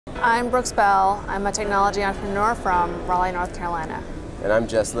I'm Brooks Bell. I'm a technology entrepreneur from Raleigh, North Carolina. And I'm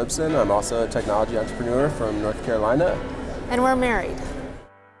Jess Lipson. I'm also a technology entrepreneur from North Carolina. And we're married.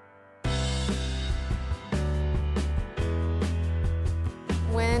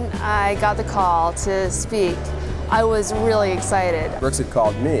 When I got the call to speak, I was really excited. Brooks had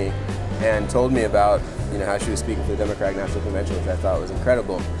called me and told me about how she was speaking for the Democratic National Convention, which I thought was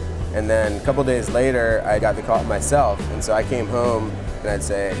incredible. And then a couple days later, I got the call myself, and so I came home and I'd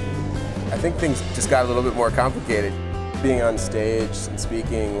say, I think things just got a little bit more complicated. Being on stage and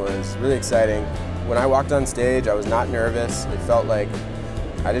speaking was really exciting. When I walked on stage, I was not nervous. It felt like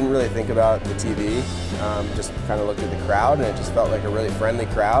I didn't really think about the TV, just kind of looked at the crowd, and it just felt like a really friendly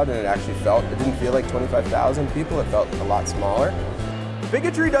crowd, and it didn't feel like 25,000 people, it felt a lot smaller.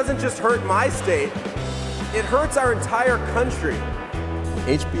 Bigotry doesn't just hurt my state, it hurts our entire country.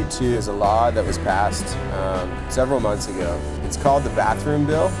 HB 2 is a law that was passed several months ago. It's called the bathroom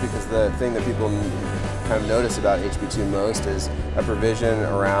bill because the thing that people kind of notice about HB 2 most is a provision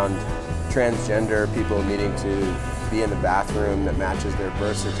around transgender people needing to be in the bathroom that matches their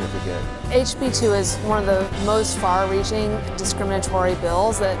birth certificate. HB 2 is one of the most far-reaching discriminatory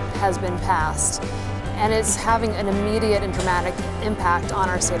bills that has been passed, and it's having an immediate and dramatic impact on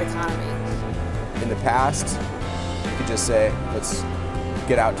our state economy. In the past, you could just say, let's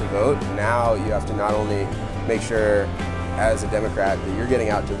get out to vote. Now you have to not only make sure as a Democrat that you're getting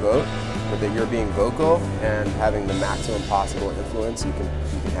out to vote, but that you're being vocal and having the maximum possible influence you can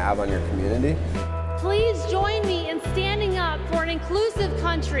have on your community. Please join me in standing up for an inclusive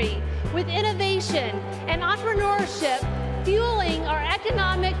country with innovation and entrepreneurship fueling our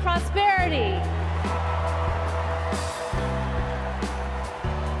economic prosperity.